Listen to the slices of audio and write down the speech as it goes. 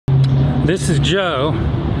This is Joe.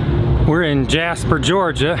 We're in Jasper,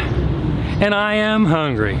 Georgia, and I am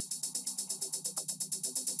hungry.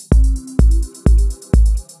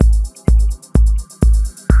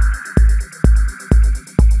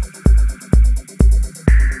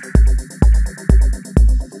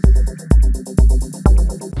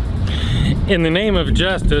 In the name of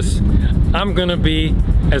justice, I'm gonna be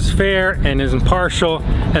as fair and as impartial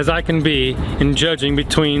as I can be in judging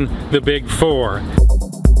between the big four.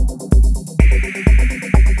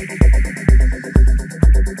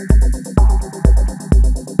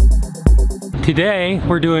 Today,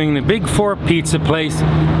 we're doing the Big Four Pizza Place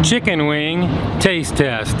chicken wing taste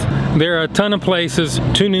test. There are a ton of places,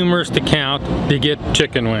 too numerous to count, to get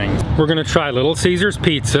chicken wings. We're gonna try Little Caesars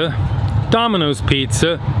Pizza, Domino's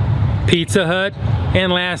Pizza, Pizza Hut,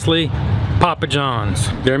 and lastly, Papa John's.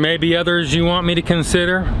 There may be others you want me to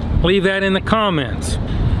consider. Leave that in the comments.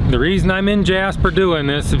 The reason I'm in Jasper doing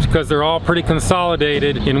this is because they're all pretty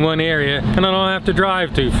consolidated in one area and I don't have to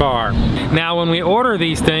drive too far. Now when we order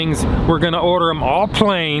these things, we're gonna order them all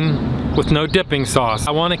plain with no dipping sauce.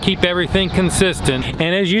 I want to keep everything consistent,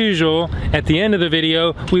 and as usual, at the end of the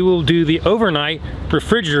video, we will do the overnight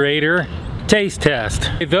refrigerator taste test.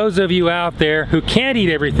 Those of you out there who can't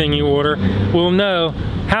eat everything you order will know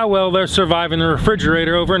how well they're surviving the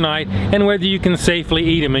refrigerator overnight and whether you can safely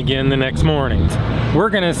eat them again the next morning. We're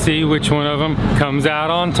gonna see which one of them comes out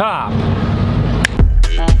on top.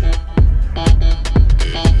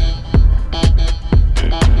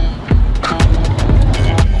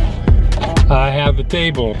 I have the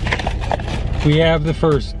table. We have the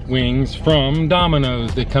first wings from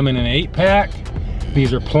Domino's. They come in an 8-pack.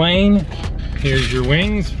 These are plain. Here's your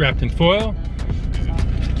wings wrapped in foil.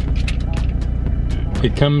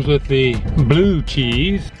 It comes with the blue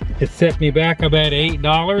cheese. It set me back about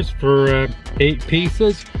 $8 for 8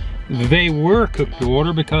 pieces. They were cooked to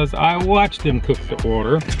order because I watched them cook to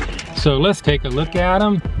order. So let's take a look at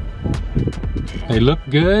them. They look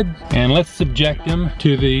good, and let's subject them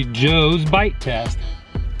to the Joe's bite test.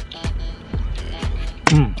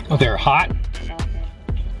 Oh, they're hot.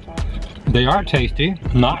 They are tasty,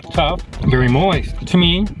 not tough, very moist. To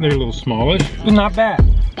me, they're a little smallish, but not bad.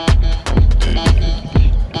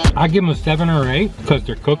 I give them a 7 or 8 because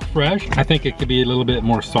they're cooked fresh. I think it could be a little bit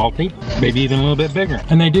more salty, maybe even a little bit bigger.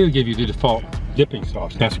 And they do give you the default dipping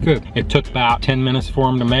sauce. That's good. It took about 10 minutes for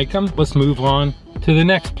them to make them. Let's move on to the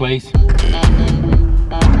next place.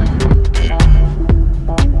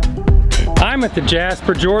 I'm at the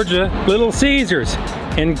Jasper, Georgia Little Caesars.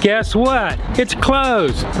 And guess what? It's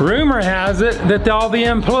closed. Rumor has it that all the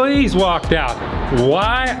employees walked out.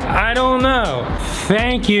 Why? I don't know.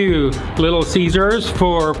 Thank you, Little Caesars,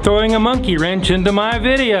 for throwing a monkey wrench into my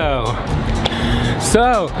video.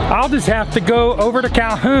 So, I'll just have to go over to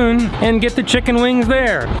Calhoun and get the chicken wings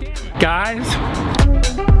there. Guys.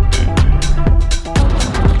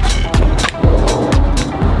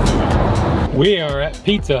 We are at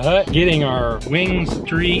Pizza Hut getting our Wing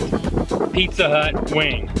Street Pizza Hut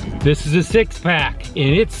wing. This is a 6-pack and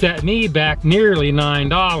it set me back nearly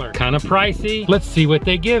 $9. Kind of pricey. Let's see what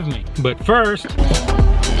they give me. But first,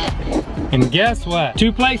 and guess what?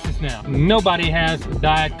 2 places now. Nobody has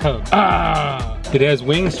Diet Coke. It has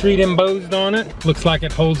Wing Street embossed on it. Looks like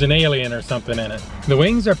it holds an alien or something in it. The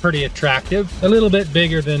wings are pretty attractive. A little bit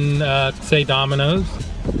bigger than, say, Domino's.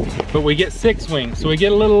 But we get 6 wings, so we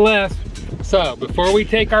get a little less. So, before we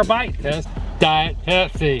take our bite test, Diet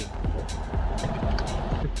Pepsi.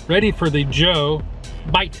 Ready for the Joe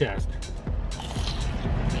bite test.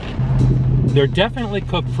 They're definitely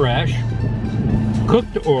cooked fresh,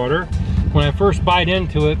 cooked to order. When I first bite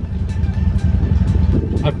into it,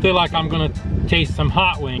 I feel like I'm gonna taste some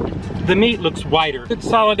hot wing. The meat looks whiter.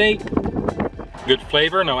 Consolidate, good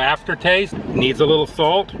flavor, no aftertaste. Needs a little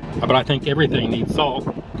salt, but I think everything needs salt.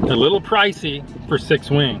 A little pricey for 6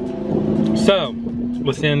 wings. So,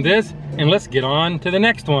 let's end this and let's get on to the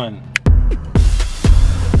next one.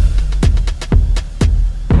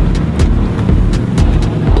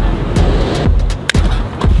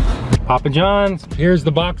 Papa John's. Here's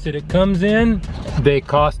the box that it comes in. They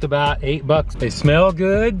cost about $8. They smell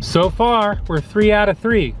good. So far, we're 3 out of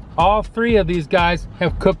 3. All 3 of these guys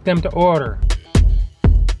have cooked them to order.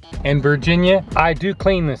 And Virginia, I do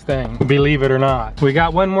clean this thing, believe it or not. We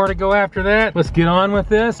got one more to go after that. Let's get on with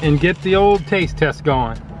this and get the old taste test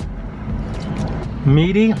going.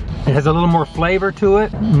 Meaty, it has a little more flavor to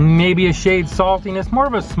it, maybe a shade saltiness, more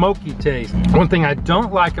of a smoky taste. One thing I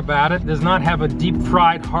don't like about it, does not have a deep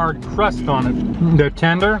fried hard crust on it. They're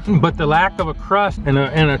tender, but the lack of a crust and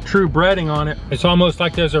a true breading on it, it's almost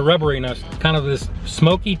like there's a rubberiness, kind of this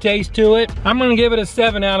smoky taste to it. I'm gonna give it a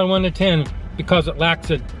 7 out of 1 to 10 because it lacks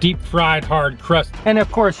a deep fried hard crust. And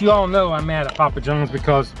of course, you all know I'm mad at Papa John's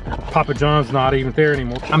because Papa John's not even there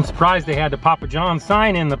anymore. I'm surprised they had the Papa John's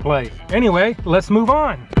sign in the place. Anyway, let's move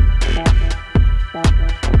on.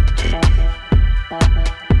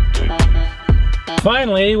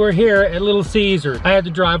 Finally, we're here at Little Caesars. I had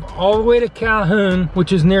to drive all the way to Calhoun,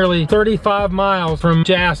 which is nearly 35 miles from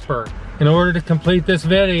Jasper. In order to complete this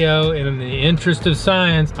video, and in the interest of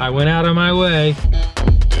science, I went out of my way.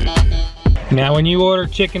 Now, when you order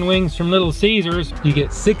chicken wings from Little Caesars, you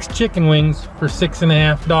get 6 chicken wings for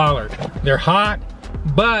 $6.50. They're hot,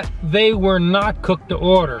 but they were not cooked to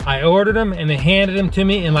order. I ordered them and they handed them to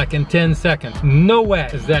me in 10 seconds. No way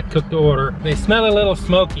is that cooked to order. They smell a little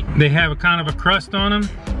smoky. They have a kind of a crust on them.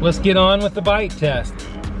 Let's get on with the bite test.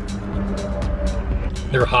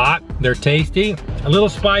 They're hot, they're tasty, a little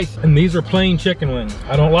spicy, and these are plain chicken wings.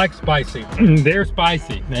 I don't like spicy. They're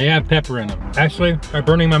spicy. They have pepper in them. Actually, they're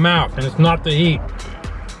burning my mouth, and it's not the heat.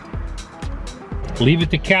 Leave it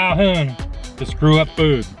to Calhoun to screw up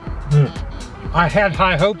food. I had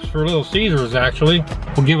high hopes for Little Caesars, actually.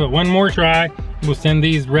 We'll give it one more try. We'll send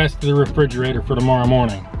these rest to the refrigerator for tomorrow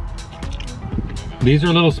morning. These are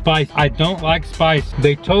a little spicy. I don't like spice.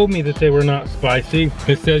 They told me that they were not spicy.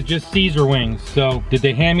 It says just Caesar wings. So did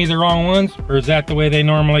they hand me the wrong ones, or is that the way they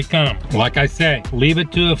normally come? Like I say, leave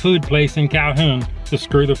it to a food place in Calhoun to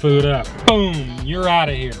screw the food up. Boom, you're out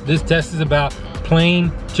of here. This test is about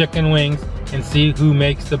plain chicken wings and see who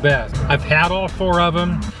makes the best. I've had all 4 of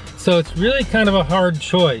them. So it's really kind of a hard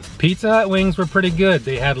choice. Pizza Hut wings were pretty good.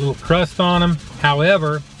 They had a little crust on them.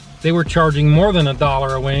 However, they were charging more than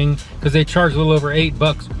 $1 a wing because they charged a little over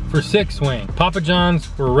 $8 for 6 wings. Papa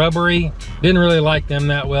John's were rubbery. Didn't really like them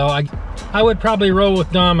that well. I would probably roll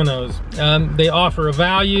with Domino's. They offer a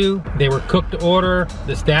value. They were cooked to order.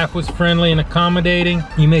 The staff was friendly and accommodating.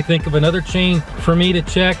 You may think of another chain for me to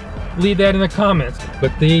check. Leave that in the comments.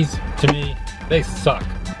 But these, to me, they suck.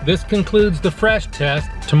 This concludes the fresh test.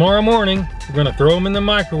 Tomorrow morning, we're gonna throw them in the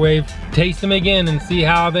microwave, taste them again, and see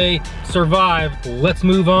how they survive. Let's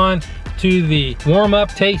move on to the warm-up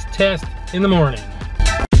taste test in the morning.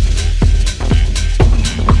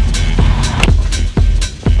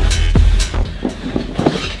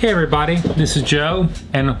 Hey everybody, this is Joe,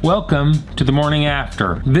 and welcome to the morning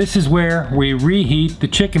after. This is where we reheat the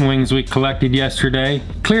chicken wings we collected yesterday.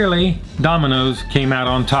 Clearly, Domino's came out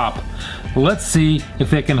on top. Let's see if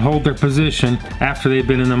they can hold their position after they've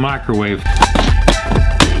been in the microwave.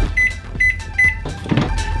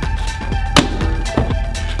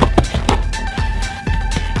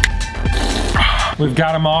 We've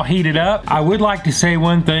got them all heated up. I would like to say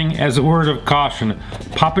one thing as a word of caution.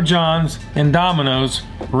 Papa John's and Domino's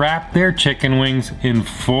wrap their chicken wings in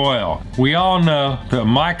foil. We all know that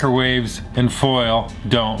microwaves and foil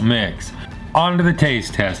don't mix. On to the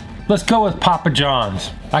taste test. Let's go with Papa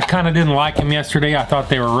John's. I kind of didn't like them yesterday. I thought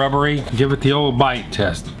they were rubbery. Give it the old bite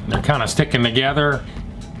test. They're kind of sticking together.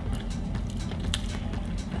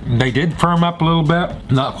 They did firm up a little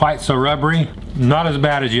bit. Not quite so rubbery. Not as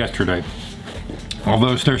bad as yesterday.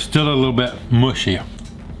 Although they're still a little bit mushy.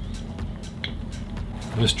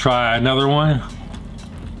 Let's try another one.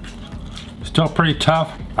 Still pretty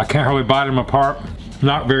tough. I can't really bite them apart.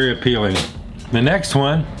 Not very appealing. The next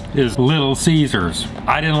one is Little Caesars.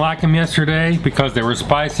 I didn't like them yesterday because they were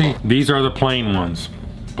spicy. These are the plain ones,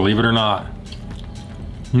 believe it or not.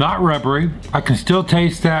 Not rubbery. I can still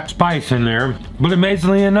taste that spice in there, but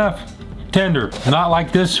amazingly enough, tender. Not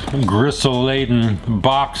like this gristle-laden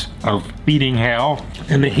box of feeding hell.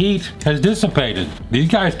 And the heat has dissipated. These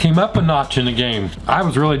guys came up a notch in the game. I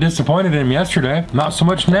was really disappointed in them yesterday. Not so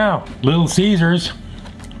much now. Little Caesars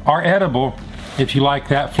are edible if you like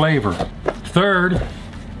that flavor. Third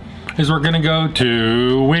is we're gonna go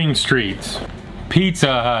to Wing Streets. Pizza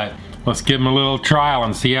Hut. Let's give them a little trial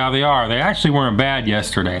and see how they are. They actually weren't bad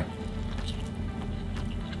yesterday.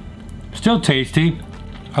 Still tasty.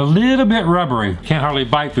 A little bit rubbery. Can't hardly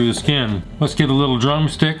bite through the skin. Let's give the little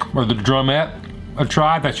drumstick or the drumette a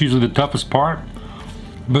try. That's usually the toughest part,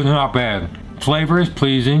 but not bad. Flavor is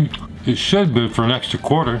pleasing. It should be for an extra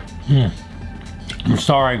quarter. I'm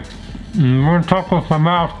sorry. I'm gonna talk with my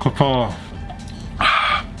mouth full.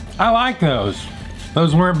 I like those.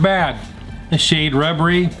 Those weren't bad. A shade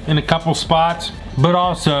rubbery in a couple spots, but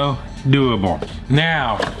also doable.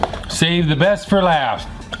 Now, save the best for last.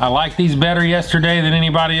 I like these better yesterday than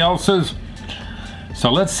anybody else's.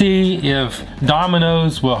 So let's see if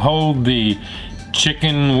Domino's will hold the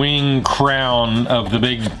chicken wing crown of the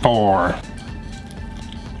big 4.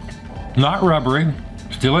 Not rubbery,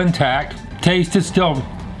 still intact. Taste is still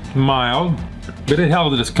mild, but it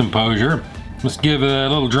held its composure. Let's give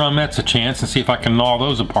little drumettes a chance and see if I can gnaw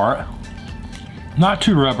those apart. Not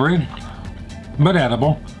too rubbery, but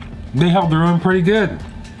edible. They held their own pretty good.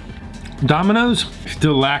 Domino's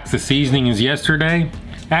still lacks the seasoning as yesterday.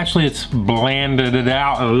 Actually, it's blanded it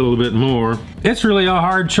out a little bit more. It's really a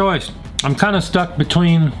hard choice. I'm kind of stuck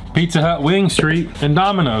between Pizza Hut Wing Street and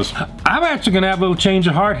Domino's. I'm actually gonna have a little change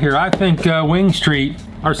of heart here. I think Wing Street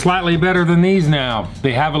are slightly better than these now.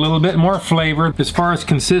 They have a little bit more flavor as far as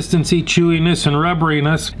consistency, chewiness, and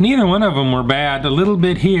rubberiness. Neither one of them were bad, a little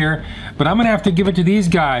bit here, but I'm gonna have to give it to these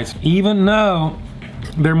guys, even though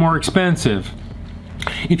they're more expensive.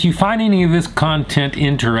 If you find any of this content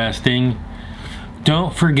interesting,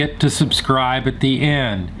 don't forget to subscribe at the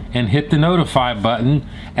end and hit the notify button,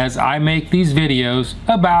 as I make these videos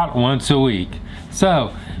about once a week.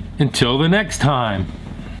 So, until the next time.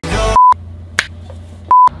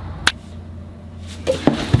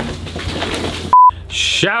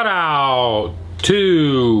 Shout out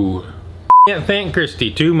to... Can't thank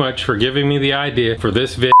Christy too much for giving me the idea for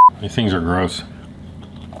this video. These things are gross.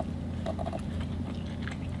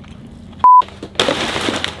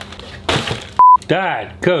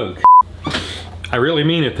 Diet Coke. I really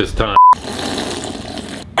mean it this time.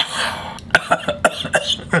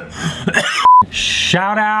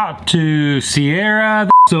 Shout out to Sierra.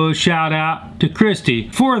 So shout out to Christy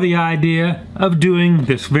for the idea of doing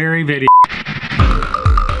this very video.